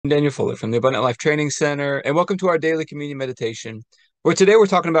Daniel Fuller from the Abundant Life Training Center, and welcome to our daily communion meditation, where today we're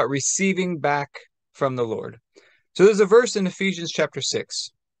talking about receiving back from the Lord. So there's a verse in Ephesians chapter 6.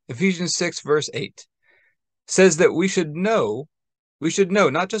 Ephesians 6, verse 8 says that we should know,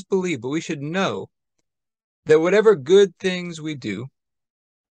 not just believe, but we should know that whatever good things we do,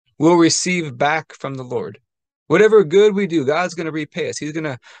 we'll receive back from the Lord. Whatever good we do, God's going to repay us. He's going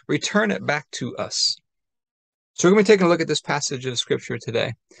to return it back to us. So we're going to be taking a look at this passage of Scripture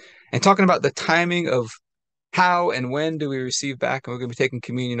today and talking about the timing of how and when do we receive back. And we're going to be taking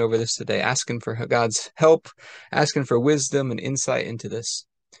communion over this today, asking for God's help, asking for wisdom and insight into this.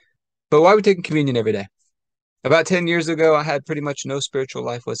 But why are we taking communion every day? About 10 years ago, I had pretty much no spiritual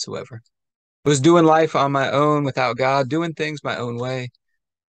life whatsoever. I was doing life on my own without God, doing things my own way,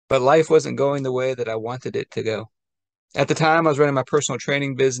 but life wasn't going the way that I wanted it to go. At the time, I was running my personal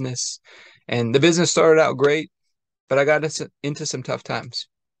training business, and the business started out great, but I got into some tough times.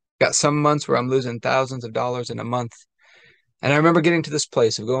 Got some months where I'm losing thousands of dollars in a month. And I remember getting to this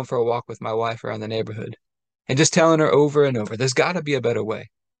place of going for a walk with my wife around the neighborhood and just telling her over and over, there's got to be a better way.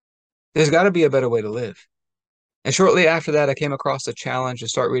 There's got to be a better way to live. And shortly after that, I came across a challenge to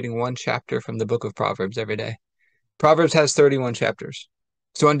start reading one chapter from the book of Proverbs every day. Proverbs has 31 chapters.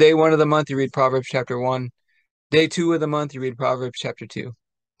 So on day 1 of the month, you read Proverbs chapter 1. Day 2 of the month, you read Proverbs chapter 2.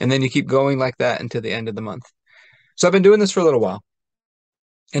 And then you keep going like that until the end of the month. So I've been doing this for a little while.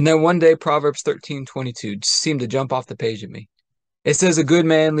 And then one day, Proverbs 13:22 seemed to jump off the page at me. It says, a good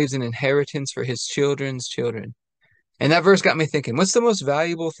man leaves an inheritance for his children's children. And that verse got me thinking, what's the most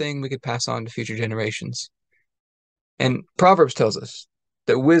valuable thing we could pass on to future generations? And Proverbs tells us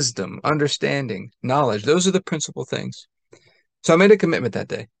that wisdom, understanding, knowledge, those are the principal things. So I made a commitment that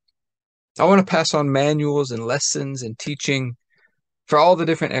day. I want to pass on manuals and lessons and teaching for all the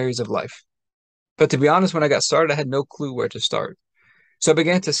different areas of life. But to be honest, when I got started, I had no clue where to start. So I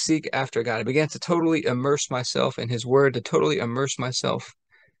began to seek after God. I began to totally immerse myself in His Word, to totally immerse myself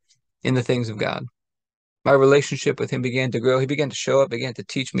in the things of God. My relationship with Him began to grow. He began to show up, began to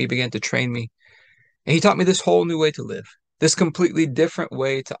teach me, began to train me. And He taught me this whole new way to live, this completely different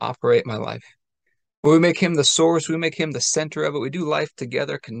way to operate my life, where we make Him the source, we make Him the center of it. We do life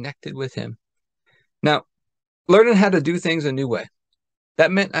together, connected with Him. Now, learning how to do things a new way, that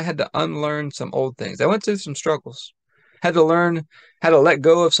meant I had to unlearn some old things. I went through some struggles. Had to learn how to let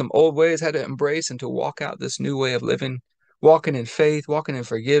go of some old ways, had to embrace and to walk out this new way of living, walking in faith, walking in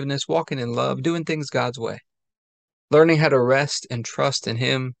forgiveness, walking in love, doing things God's way, learning how to rest and trust in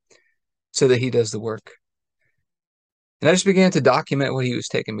Him so that He does the work. And I just began to document what He was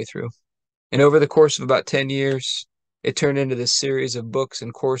taking me through. And over the course of about 10 years, it turned into this series of books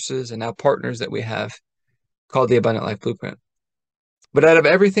and courses and now partners that we have called the Abundant Life Blueprint. But out of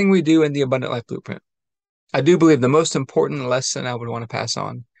everything we do in the Abundant Life Blueprint, I do believe the most important lesson I would want to pass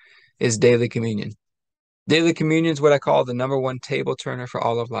on is daily communion. Daily communion is what I call the number one table turner for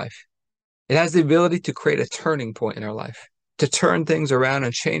all of life. It has the ability to create a turning point in our life, to turn things around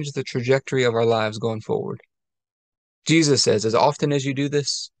and change the trajectory of our lives going forward. Jesus says, as often as you do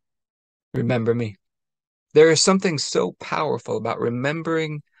this, remember me. There is something so powerful about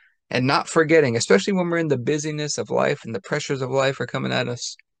remembering and not forgetting, especially when we're in the busyness of life and the pressures of life are coming at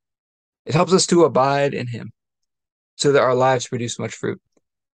us. It helps us to abide in Him so that our lives produce much fruit.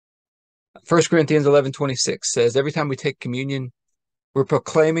 1 Corinthians 11:26 says, every time we take communion, we're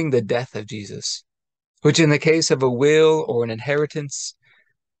proclaiming the death of Jesus, which in the case of a will or an inheritance,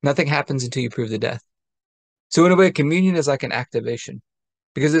 nothing happens until you prove the death. So in a way, communion is like an activation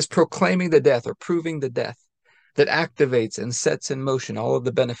because it's proclaiming the death or proving the death that activates and sets in motion all of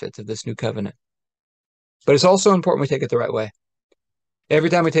the benefits of this new covenant. But it's also important we take it the right way. Every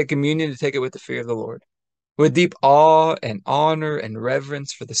time we take communion, to take it with the fear of the Lord, with deep awe and honor and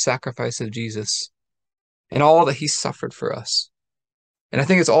reverence for the sacrifice of Jesus and all that He suffered for us. And I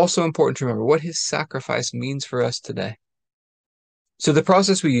think it's also important to remember what His sacrifice means for us today. So the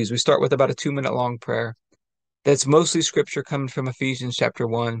process we use, we start with about a 2-minute long prayer. That's mostly scripture coming from Ephesians chapter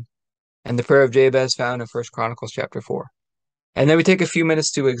 1 and the prayer of Jabez found in 1 Chronicles chapter 4. And then we take a few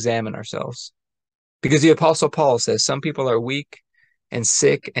minutes to examine ourselves. Because the Apostle Paul says some people are weak and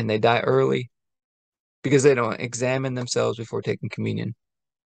sick and they die early because they don't examine themselves before taking communion.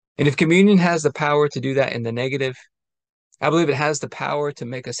 And if communion has the power to do that in the negative, I believe it has the power to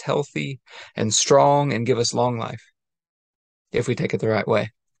make us healthy and strong and give us long life if we take it the right way.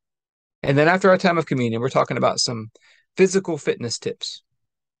 And then after our time of communion, we're talking about some physical fitness tips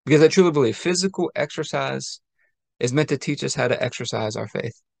because I truly believe physical exercise is meant to teach us how to exercise our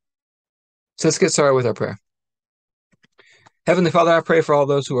faith. So let's get started with our prayer. Heavenly Father, I pray for all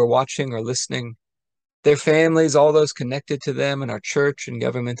those who are watching or listening their families, all those connected to them, and our church and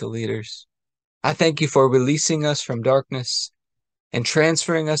governmental leaders. I thank you for releasing us from darkness and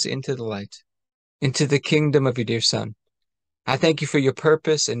transferring us into the light, into the kingdom of your dear Son. I thank you for your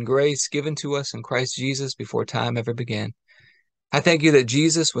purpose and grace given to us in Christ Jesus before time ever began. I thank you that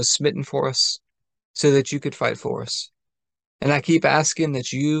Jesus was smitten for us so that you could fight for us. And I keep asking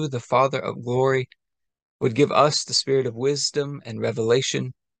that you, the Father of glory, would give us the spirit of wisdom and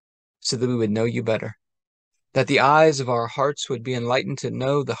revelation so that we would know you better, that the eyes of our hearts would be enlightened to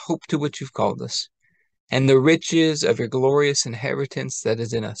know the hope to which you've called us, and the riches of your glorious inheritance that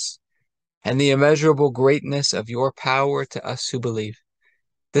is in us, and the immeasurable greatness of your power to us who believe,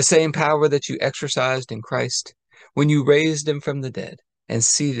 the same power that you exercised in Christ when you raised him from the dead and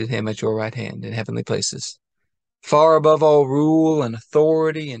seated him at your right hand in heavenly places, far above all rule and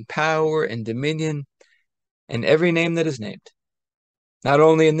authority and power and dominion and every name that is named, not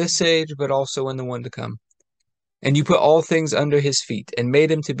only in this age, but also in the one to come. And you put all things under his feet and made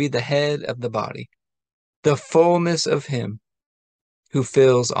him to be the head of the body, the fullness of him who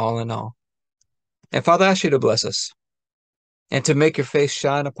fills all in all. And Father, I ask you to bless us and to make your face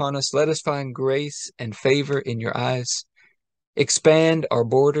shine upon us. Let us find grace and favor in your eyes. Expand our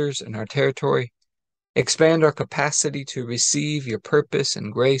borders and our territory. Expand our capacity to receive your purpose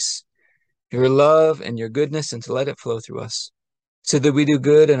and grace, your love and your goodness, and to let it flow through us so that we do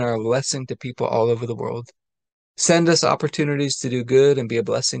good and are a blessing to people all over the world. Send us opportunities to do good and be a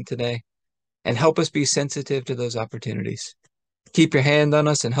blessing today, and help us be sensitive to those opportunities. Keep your hand on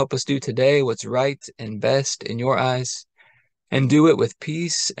us and help us do today what's right and best in your eyes, and do it with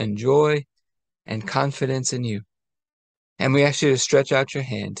peace and joy and confidence in you. And we ask you to stretch out your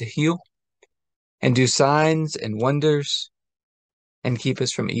hand to heal and do signs and wonders and keep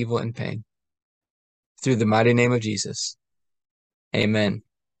us from evil and pain. Through the mighty name of Jesus. Amen.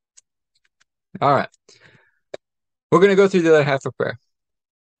 All right. We're going to go through the other half of prayer.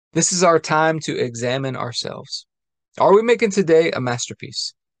 This is our time to examine ourselves. Are we making today a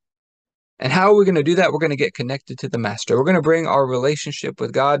masterpiece? And how are we going to do that? We're going to get connected to the master. We're going to bring our relationship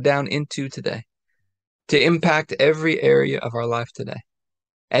with God down into today to impact every area of our life today.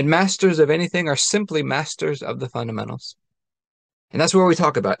 And masters of anything are simply masters of the fundamentals. And that's where we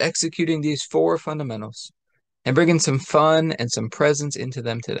talk about executing these 4 fundamentals and bringing some fun and some presence into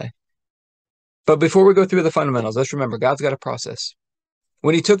them today. But before we go through the fundamentals, let's remember God's got a process.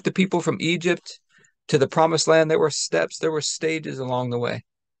 When he took the people from Egypt to the promised land, there were steps, there were stages along the way.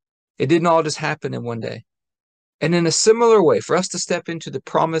 It didn't all just happen in one day. And in a similar way, for us to step into the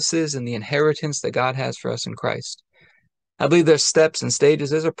promises and the inheritance that God has for us in Christ, I believe there's steps and stages.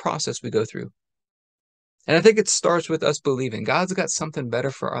 There's a process we go through. And I think it starts with us believing God's got something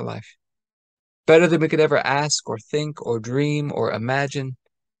better for our life, better than we could ever ask or think or dream or imagine.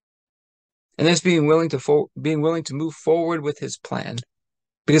 And that's being willing to move forward with his plan,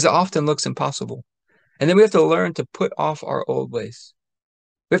 because it often looks impossible. And then we have to learn to put off our old ways.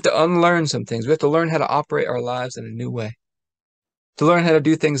 We have to unlearn some things. We have to learn how to operate our lives in a new way, to learn how to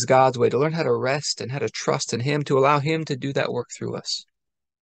do things God's way, to learn how to rest and how to trust in him, to allow him to do that work through us.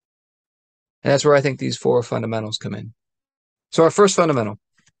 And that's where I think these 4 fundamentals come in. So our first fundamental,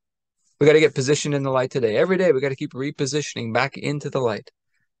 we got to get positioned in the light today. Every day, we got to keep repositioning back into the light.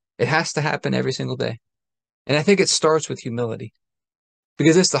 It has to happen every single day. And I think it starts with humility,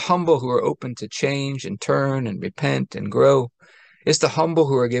 because it's the humble who are open to change and turn and repent and grow. It's the humble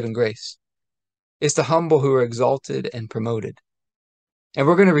who are given grace. It's the humble who are exalted and promoted. And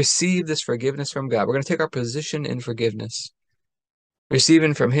we're going to receive this forgiveness from God. We're going to take our position in forgiveness,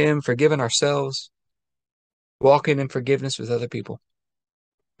 receiving from him, forgiving ourselves, walking in forgiveness with other people.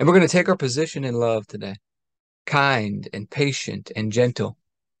 And we're going to take our position in love today, kind and patient and gentle,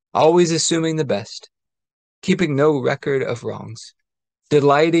 always assuming the best, keeping no record of wrongs,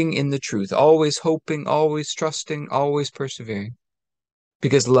 delighting in the truth, always hoping, always trusting, always persevering,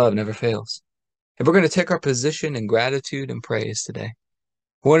 because love never fails. And we're going to take our position in gratitude and praise today,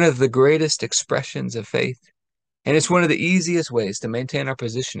 one of the greatest expressions of faith. And it's one of the easiest ways to maintain our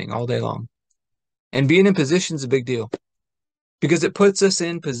positioning all day long. And being in position is a big deal, because it puts us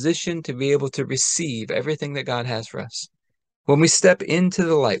in position to be able to receive everything that God has for us. When we step into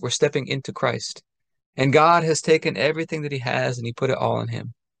the light, we're stepping into Christ. And God has taken everything that he has and he put it all in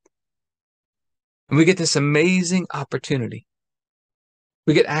him. And we get this amazing opportunity.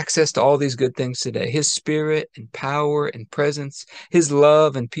 We get access to all these good things today. His spirit and power and presence, his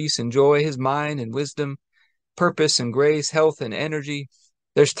love and peace and joy, his mind and wisdom, purpose and grace, health and energy.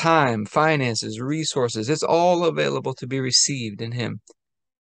 There's time, finances, resources. It's all available to be received in him.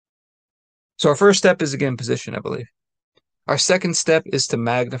 So our first step is, again, position, I believe. Our second step is to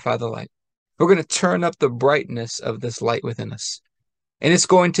magnify the light. We're going to turn up the brightness of this light within us. And it's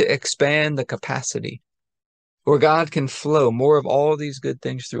going to expand the capacity where God can flow more of all these good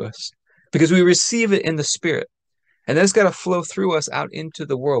things through us because we receive it in the Spirit. And then it's got to flow through us out into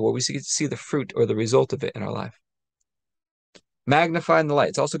the world where we see the fruit or the result of it in our life. Magnifying the light.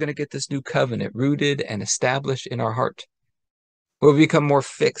 It's also going to get this new covenant rooted and established in our heart, where we become more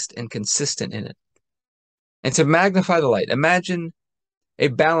fixed and consistent in it. And to magnify the light, imagine a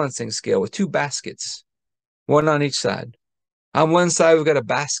balancing scale with two baskets, one on each side. On one side, we've got a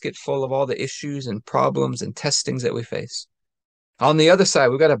basket full of all the issues and problems and testings that we face. On the other side,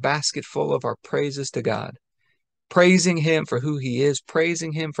 we've got a basket full of our praises to God, praising Him for who He is,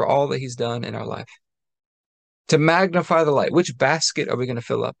 praising Him for all that He's done in our life. To magnify the light, which basket are we going to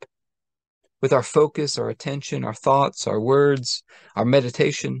fill up? With our focus, our attention, our thoughts, our words, our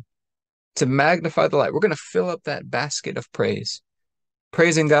meditation. To magnify the light, we're going to fill up that basket of praise,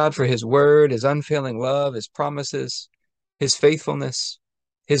 praising God for His word, His unfailing love, His promises, His faithfulness,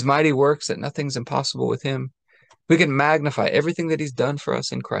 His mighty works, that nothing's impossible with Him. We can magnify everything that He's done for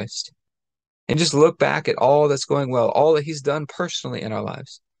us in Christ and just look back at all that's going well, all that He's done personally in our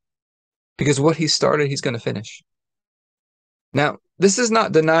lives. Because what He started, He's going to finish. Now, this is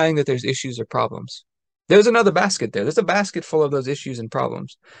not denying that there's issues or problems. There's another basket there. There's a basket full of those issues and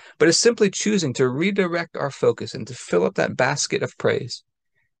problems. But it's simply choosing to redirect our focus and to fill up that basket of praise,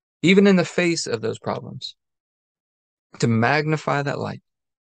 even in the face of those problems, to magnify that light.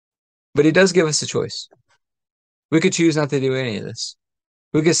 But He does give us a choice. We could choose not to do any of this.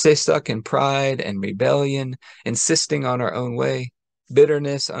 We could stay stuck in pride and rebellion, insisting on our own way,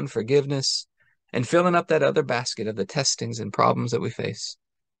 bitterness, unforgiveness, and filling up that other basket of the testings and problems that we face.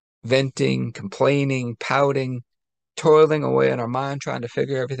 Venting, complaining, pouting, toiling away in our mind, trying to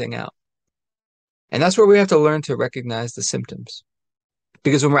figure everything out. And that's where we have to learn to recognize the symptoms.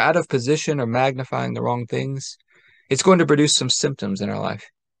 Because when we're out of position or magnifying the wrong things, it's going to produce some symptoms in our life.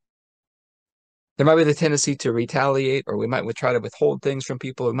 There might be the tendency to retaliate, or we might try to withhold things from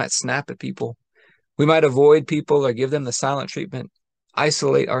people. We might snap at people. We might avoid people or give them the silent treatment,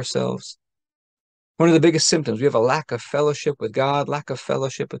 isolate ourselves. One of the biggest symptoms, we have a lack of fellowship with God, lack of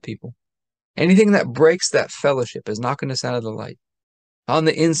fellowship with people. Anything that breaks that fellowship is knocking us out of the light. On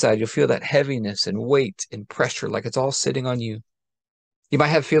the inside, you'll feel that heaviness and weight and pressure like it's all sitting on you. You might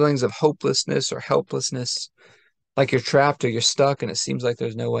have feelings of hopelessness or helplessness, like you're trapped or you're stuck and it seems like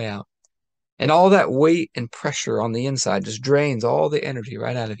there's no way out. And all that weight and pressure on the inside just drains all the energy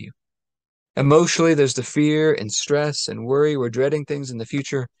right out of you. Emotionally, there's the fear and stress and worry. We're dreading things in the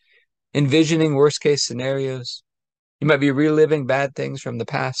future, envisioning worst-case scenarios. You might be reliving bad things from the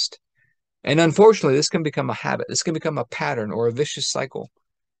past. And unfortunately, this can become a habit. This can become a pattern or a vicious cycle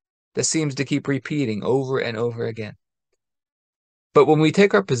that seems to keep repeating over and over again. But when we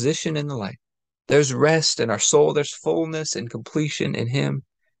take our position in the light, there's rest in our soul. There's fullness and completion in Him.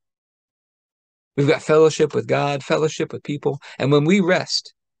 We've got fellowship with God, fellowship with people. And when we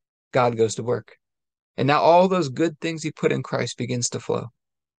rest, God goes to work. And now all those good things He put in Christ begins to flow.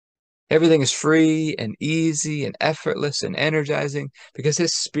 Everything is free and easy and effortless and energizing because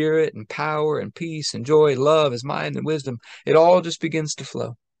His Spirit and power and peace and joy, love, His mind and wisdom, it all just begins to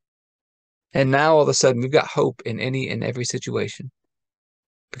flow. And now all of a sudden we've got hope in any and every situation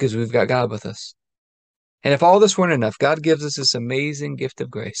because we've got God with us. And if all this weren't enough, God gives us this amazing gift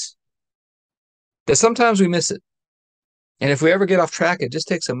of grace that sometimes we miss it. And if we ever get off track, it just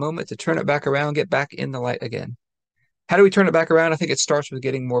takes a moment to turn it back around, get back in the light again. How do we turn it back around? I think it starts with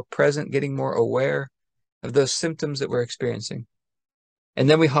getting more present, getting more aware of those symptoms that we're experiencing. And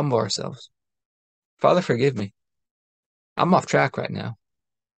then we humble ourselves. Father, forgive me. I'm off track right now.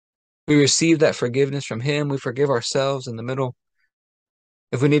 We receive that forgiveness from Him. We forgive ourselves in the middle.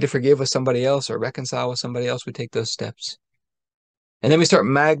 If we need to forgive with somebody else or reconcile with somebody else, we take those steps. And then we start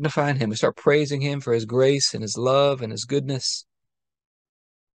magnifying Him. We start praising Him for His grace and His love and His goodness.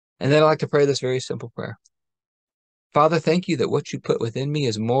 And then I like to pray this very simple prayer. Father, thank You that what You put within me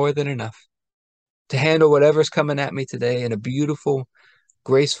is more than enough to handle whatever's coming at me today in a beautiful,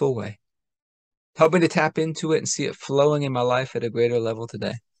 graceful way. Help me to tap into it and see it flowing in my life at a greater level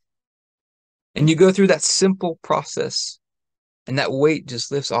today. And you go through that simple process and that weight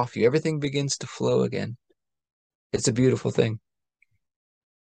just lifts off you. Everything begins to flow again. It's a beautiful thing.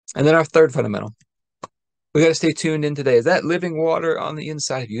 And then our third fundamental, we got to stay tuned in today. Is that living water on the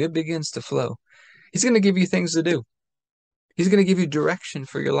inside of you? It begins to flow. He's going to give you things to do. He's going to give you direction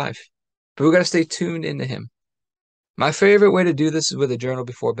for your life. But we got to stay tuned into Him. My favorite way to do this is with a journal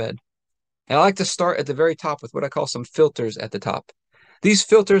before bed. And I like to start at the very top with what I call some filters at the top. These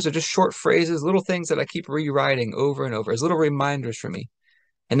filters are just short phrases, little things that I keep rewriting over and over as little reminders for me.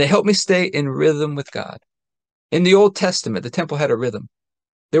 and they help me stay in rhythm with God. In the Old Testament, the temple had a rhythm.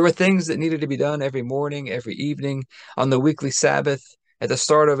 There were things that needed to be done every morning, every evening, on the weekly Sabbath, at the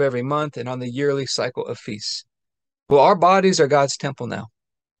start of every month, and on the yearly cycle of feasts. Well, our bodies are God's temple now.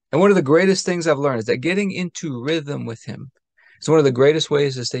 And one of the greatest things I've learned is that getting into rhythm with Him is one of the greatest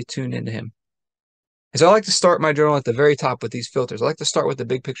ways to stay tuned into Him. And so I like to start my journal at the very top with these filters. I like to start with the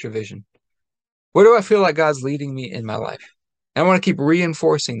big picture vision. Where do I feel like God's leading me in my life? And I want to keep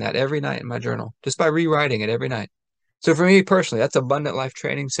reinforcing that every night in my journal, just by rewriting it every night. So for me personally, that's abundant life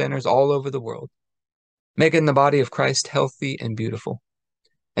training centers all over the world, making the body of Christ healthy and beautiful.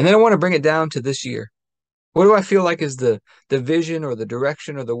 And then I want to bring it down to this year. What do I feel like is the vision or the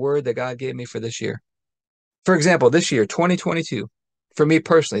direction or the word that God gave me for this year? For example, this year, 2022, for me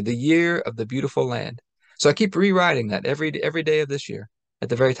personally, the year of the beautiful land. So I keep rewriting that every day of this year at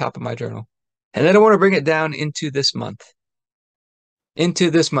the very top of my journal. And then I want to bring it down into this month.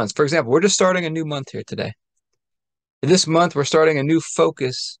 For example, we're just starting a new month here today. This month, we're starting a new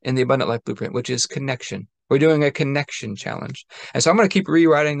focus in the Abundant Life Blueprint, which is connection. We're doing a connection challenge. And so I'm going to keep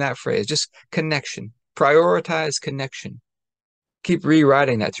rewriting that phrase, just connection. Prioritize connection. Keep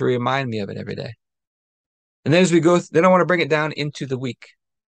rewriting that to remind me of it every day. And then as we go, then I want to bring it down into the week.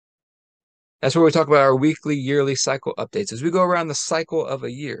 That's where we talk about our weekly, yearly cycle updates. As we go around the cycle of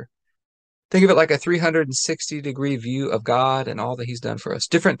a year, think of it like a 360-degree view of God and all that He's done for us.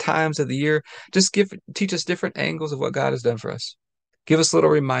 Different times of the year, just teach us different angles of what God has done for us. Give us little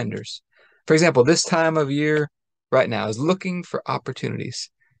reminders. For example, this time of year right now is looking for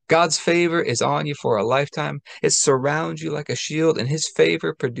opportunities. God's favor is on you for a lifetime. It surrounds you like a shield, and His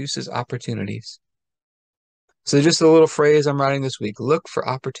favor produces opportunities. So just a little phrase I'm writing this week, look for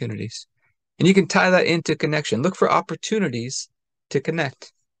opportunities. And you can tie that into connection. Look for opportunities to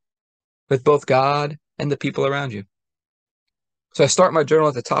connect with both God and the people around you. So I start my journal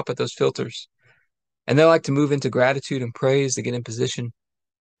at the top of those filters. And then I like to move into gratitude and praise to get in position.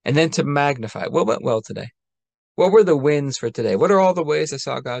 And then to magnify. What went well today? What were the wins for today? What are all the ways I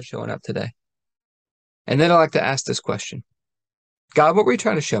saw God showing up today? And then I like to ask this question. God, what were you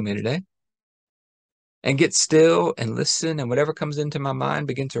trying to show me today? And get still and listen, and whatever comes into my mind,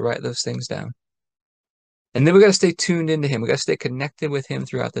 begin to write those things down. And then we got to stay tuned into Him. We got to stay connected with Him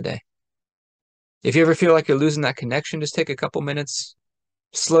throughout the day. If you ever feel like you're losing that connection, just take a couple minutes,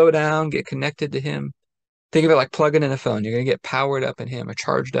 slow down, get connected to Him. Think of it like plugging in a phone. You're going to get powered up in Him or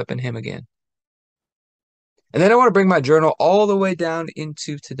charged up in Him again. And then I want to bring my journal all the way down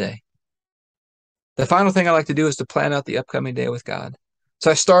into today. The final thing I like to do is to plan out the upcoming day with God. So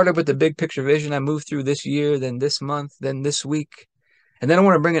I started with the big picture vision. I moved through this year, then this month, then this week. And then I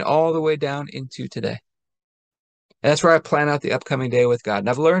want to bring it all the way down into today. And that's where I plan out the upcoming day with God. And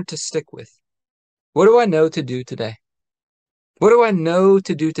I've learned to stick with. What do I know to do today? What do I know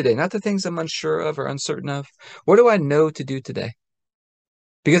to do today? Not the things I'm unsure of or uncertain of. What do I know to do today?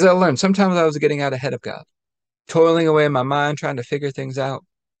 Because I learned sometimes I was getting out ahead of God, toiling away in my mind, trying to figure things out,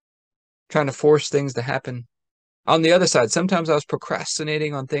 trying to force things to happen. On the other side, sometimes I was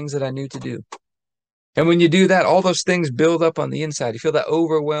procrastinating on things that I knew to do. And when you do that, all those things build up on the inside. You feel that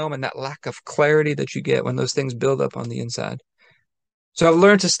overwhelm and that lack of clarity that you get when those things build up on the inside. So I've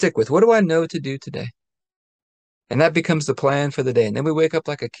learned to stick with, what do I know to do today? And that becomes the plan for the day. And then we wake up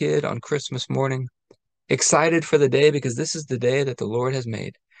like a kid on Christmas morning, excited for the day because this is the day that the Lord has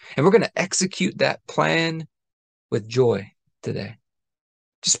made. And we're going to execute that plan with joy today.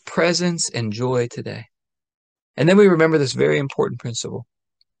 Just presence and joy today. And then we remember this very important principle,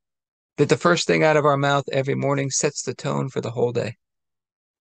 that the first thing out of our mouth every morning sets the tone for the whole day.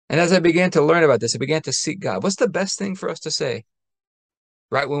 And as I began to learn about this, I began to seek God. What's the best thing for us to say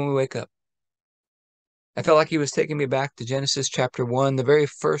right when we wake up? I felt like He was taking me back to Genesis chapter 1, the very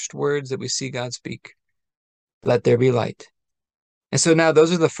first words that we see God speak. Let there be light. And so now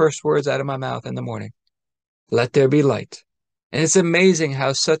those are the first words out of my mouth in the morning. Let there be light. And it's amazing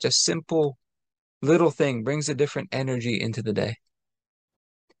how such a simple little thing brings a different energy into the day.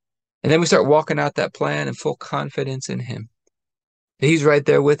 And then we start walking out that plan in full confidence in Him. He's right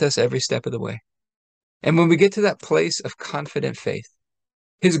there with us every step of the way. And when we get to that place of confident faith,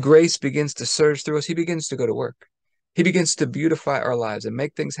 His grace begins to surge through us. He begins to go to work. He begins to beautify our lives and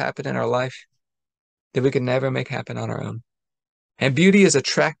make things happen in our life that we can never make happen on our own. And beauty is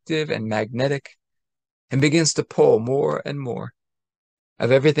attractive and magnetic and begins to pull more and more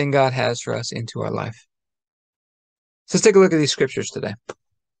of everything God has for us into our life. So let's take a look at these scriptures today.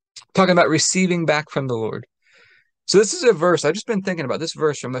 Talking about receiving back from the Lord. So this is a verse, I've just been thinking about this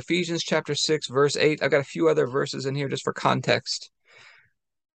verse from Ephesians chapter 6, verse 8. I've got a few other verses in here just for context.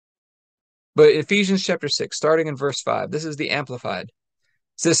 But Ephesians chapter 6, starting in verse 5, this is the Amplified.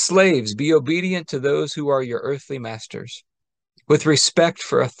 It says, slaves, be obedient to those who are your earthly masters, with respect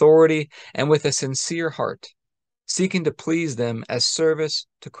for authority and with a sincere heart, seeking to please them as service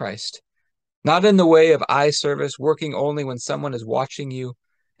to Christ, not in the way of eye service, working only when someone is watching you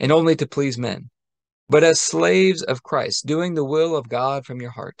and only to please men, but as slaves of Christ, doing the will of God from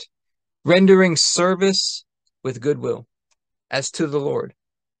your heart, rendering service with goodwill as to the Lord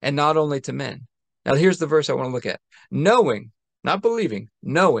and not only to men. Now, here's the verse I want to look at. Knowing, not believing,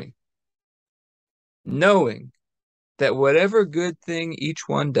 knowing that whatever good thing each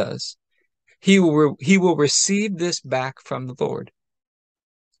one does, he will receive this back from the Lord,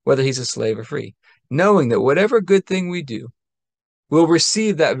 whether he's a slave or free. Knowing that whatever good thing we do, we'll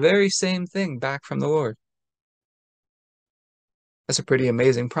receive that very same thing back from the Lord. That's a pretty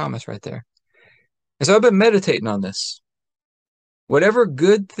amazing promise right there. And so I've been meditating on this. Whatever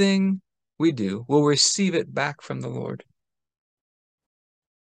good thing we do, we'll receive it back from the Lord.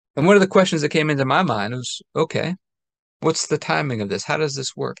 And one of the questions that came into my mind was, okay, what's the timing of this? How does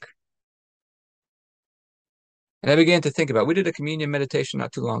this work? And I began to think about, we did a communion meditation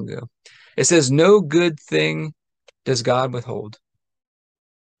not too long ago. It says, no good thing does God withhold.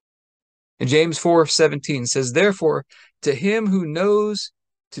 And James 4:17 says, therefore, to him who knows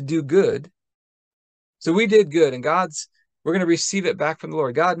to do good. So we did good, and we're going to receive it back from the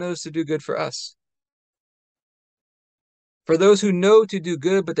Lord. God knows to do good for us. For those who know to do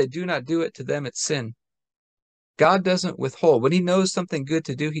good, but they do not do it, to them it's sin. God doesn't withhold. When he knows something good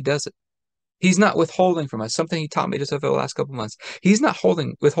to do, he does it. He's not withholding from us. Something he taught me just over the last couple of months. He's not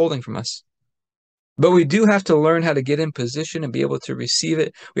withholding from us. But we do have to learn how to get in position and be able to receive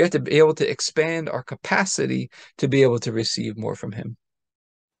it. We have to be able to expand our capacity to be able to receive more from him.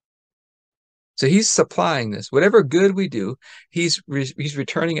 So he's supplying this. Whatever good we do, he's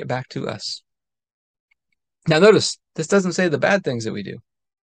returning it back to us. Now notice, this doesn't say the bad things that we do.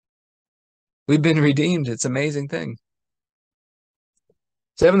 We've been redeemed. It's an amazing thing.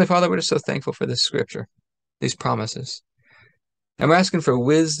 So Heavenly Father, we're just so thankful for this scripture, these promises. And we're asking for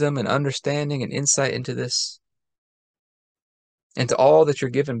wisdom and understanding and insight into this, and to all that you're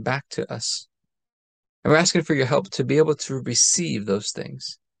giving back to us. And we're asking for your help to be able to receive those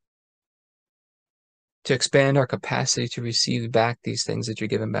things, to expand our capacity to receive back these things that you're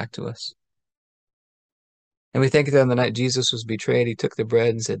giving back to us. And we thank you that on the night Jesus was betrayed, he took the bread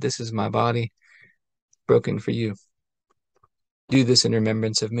and said, this is my body broken for you. Do this in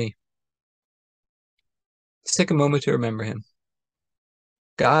remembrance of me. Let's take a moment to remember him.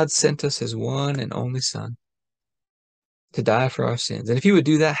 God sent us his one and only Son to die for our sins. And if he would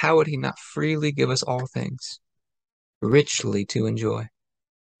do that, how would he not freely give us all things, richly to enjoy?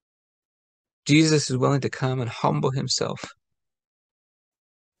 Jesus is willing to come and humble himself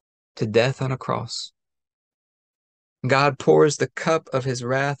to death on a cross. God pours the cup of his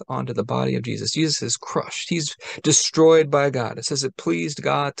wrath onto the body of Jesus. Jesus is crushed. He's destroyed by God. It says it pleased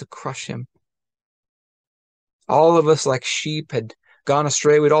God to crush him. All of us, like sheep, had gone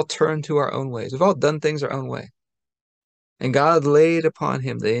astray. We'd all turned to our own ways. We've all done things our own way. And God laid upon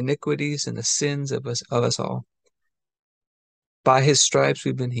him the iniquities and the sins of us all. By his stripes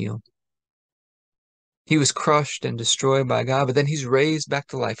we've been healed. He was crushed and destroyed by God, but then he's raised back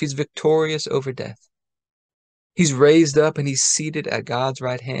to life. He's victorious over death. He's raised up and he's seated at God's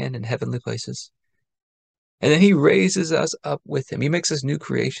right hand in heavenly places. And then he raises us up with him. He makes us new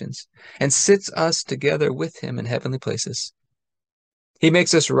creations and sits us together with him in heavenly places. He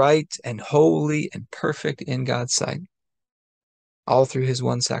makes us right and holy and perfect in God's sight, all through his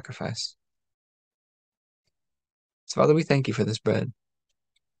one sacrifice. So, Father, we thank you for this bread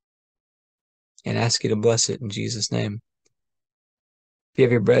and ask you to bless it in Jesus' name. If you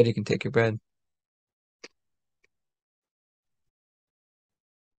have your bread, you can take your bread.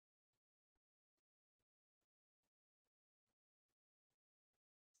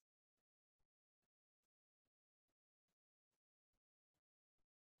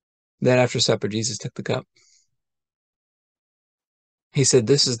 Then after supper, Jesus took the cup. He said,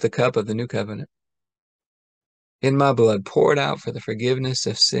 this is the cup of the new covenant, in my blood, poured out for the forgiveness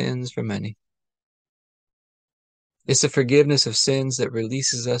of sins for many. It's the forgiveness of sins that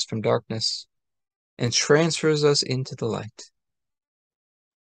releases us from darkness and transfers us into the light,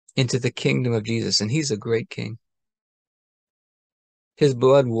 into the kingdom of Jesus. And he's a great king. His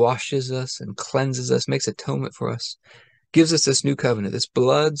blood washes us and cleanses us, makes atonement for us, gives us this new covenant, this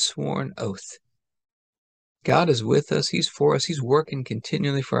blood-sworn oath. God is with us. He's for us. He's working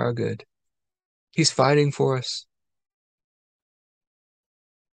continually for our good. He's fighting for us.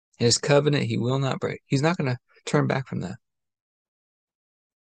 And his covenant, he will not break. He's not going to turn back from that.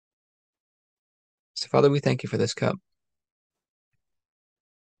 So, Father, we thank you for this cup.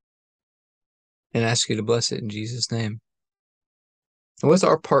 and ask you to bless it in Jesus' name. And what's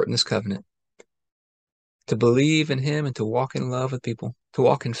our part in this covenant? To believe in him and to walk in love with people, to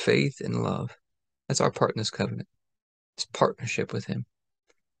walk in faith and love. That's our part in this covenant. It's partnership with him.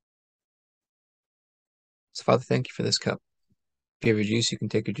 So, Father, thank you for this cup. If you have your juice, you can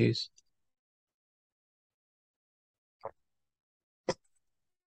take your juice.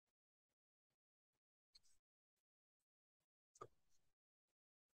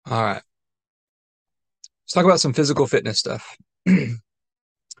 All right. Let's talk about some physical fitness stuff.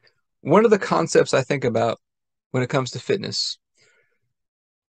 One of the concepts I think about when it comes to fitness,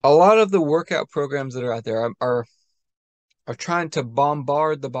 a lot of the workout programs that are out there are trying to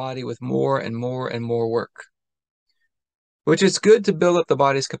bombard the body with more and more and more work, which is good to build up the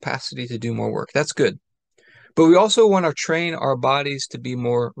body's capacity to do more work. That's good. But we also want to train our bodies to be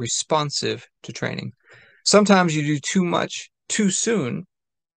more responsive to training. Sometimes you do too much too soon.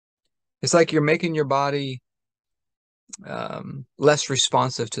 It's like you're making your body less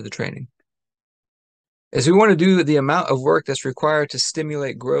responsive to the training. As we want to do the amount of work that's required to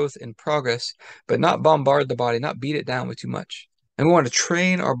stimulate growth and progress, but not bombard the body, not beat it down with too much. And we want to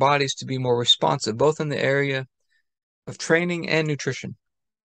train our bodies to be more responsive, both in the area of training and nutrition,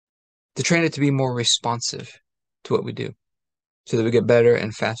 to train it to be more responsive to what we do so that we get better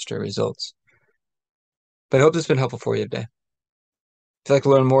and faster results. But I hope this has been helpful for you today. If you'd like to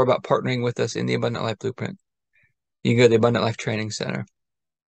learn more about partnering with us in the Abundant Life Blueprint, you can go to the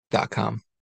AbundantLifeTrainingCenter.com.